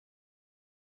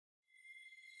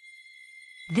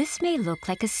This may look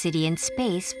like a city in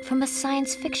space from a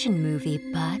science fiction movie,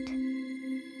 but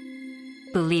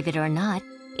believe it or not,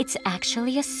 it's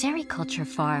actually a sericulture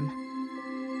farm.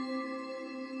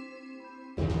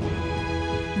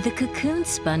 The cocoons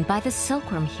spun by the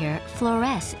silkworm here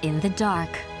fluoresce in the dark.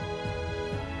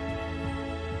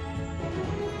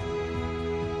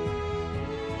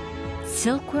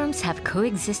 Silkworms have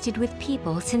coexisted with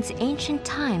people since ancient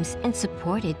times and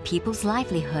supported people's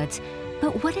livelihoods.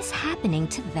 But what is happening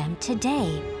to them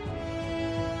today?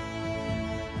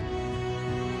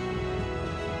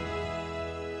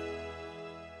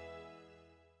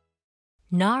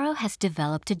 NARO has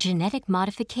developed a genetic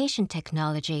modification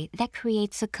technology that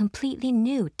creates a completely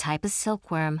new type of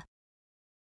silkworm.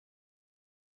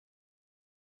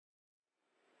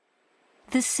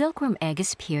 The silkworm egg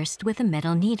is pierced with a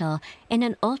metal needle, and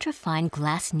an ultrafine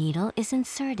glass needle is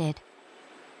inserted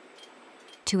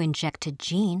to inject a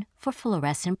gene for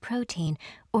fluorescent protein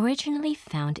originally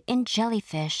found in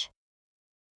jellyfish.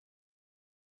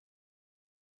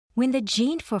 When the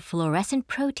gene for fluorescent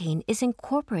protein is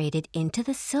incorporated into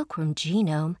the silkworm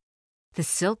genome, the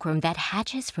silkworm that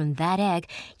hatches from that egg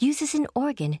uses an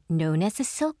organ known as the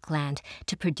silk gland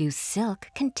to produce silk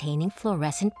containing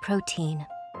fluorescent protein.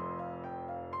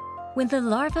 When the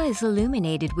larva is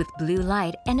illuminated with blue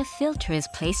light and a filter is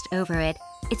placed over it,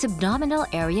 its abdominal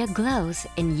area glows,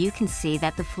 and you can see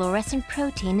that the fluorescent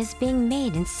protein is being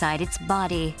made inside its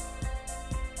body.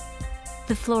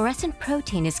 The fluorescent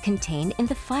protein is contained in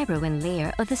the fibroin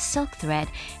layer of the silk thread,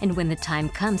 and when the time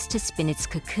comes to spin its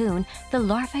cocoon, the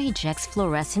larva ejects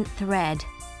fluorescent thread.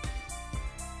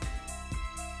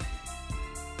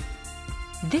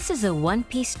 This is a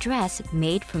one-piece dress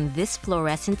made from this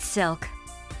fluorescent silk.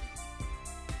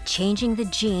 Changing the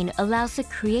gene allows the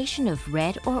creation of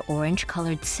red or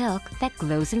orange-colored silk that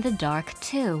glows in the dark,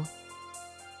 too.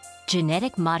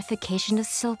 Genetic modification of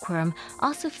silkworm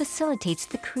also facilitates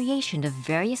the creation of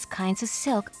various kinds of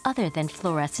silk other than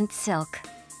fluorescent silk.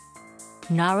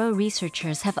 NARO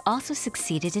researchers have also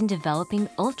succeeded in developing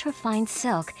ultrafine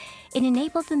silk. It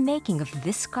enabled the making of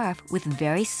this scarf with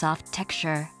very soft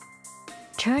texture.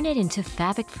 Turn it into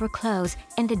fabric for clothes,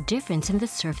 and the difference in the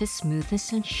surface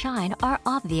smoothness and shine are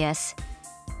obvious.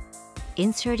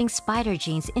 Inserting spider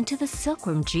genes into the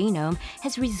silkworm genome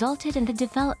has resulted in the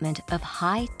development of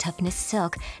high-toughness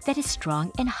silk that is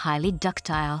strong and highly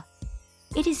ductile.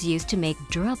 It is used to make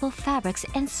durable fabrics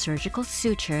and surgical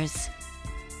sutures.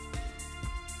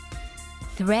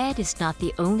 Thread is not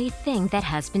the only thing that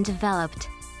has been developed.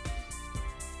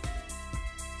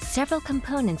 Several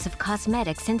components of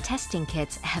cosmetics and testing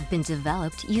kits have been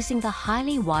developed using the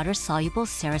highly water-soluble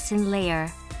sericin layer.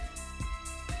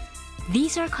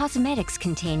 These are cosmetics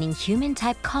containing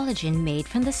human-type collagen made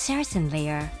from the sericin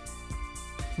layer.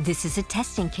 This is a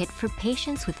testing kit for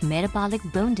patients with metabolic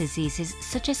bone diseases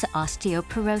such as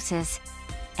osteoporosis.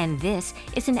 And this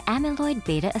is an amyloid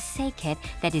beta assay kit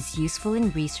that is useful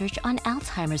in research on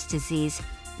Alzheimer's disease.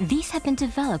 These have been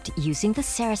developed using the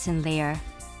sericin layer.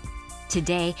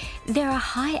 Today, there are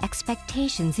high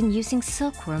expectations in using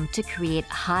silkworm to create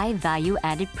high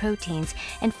value-added proteins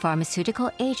and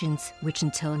pharmaceutical agents, which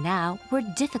until now were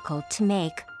difficult to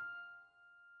make.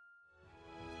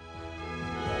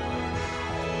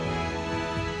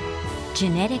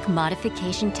 Genetic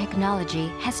modification technology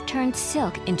has turned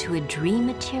silk into a dream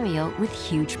material with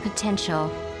huge potential.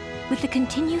 With the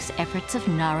continuous efforts of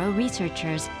NARO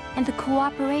researchers and the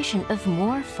cooperation of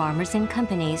more farmers and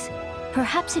companies,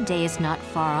 perhaps a day is not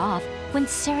far off when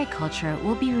sericulture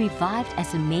will be revived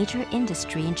as a major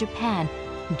industry in Japan,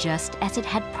 just as it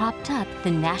had propped up the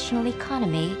national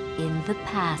economy in the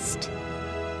past.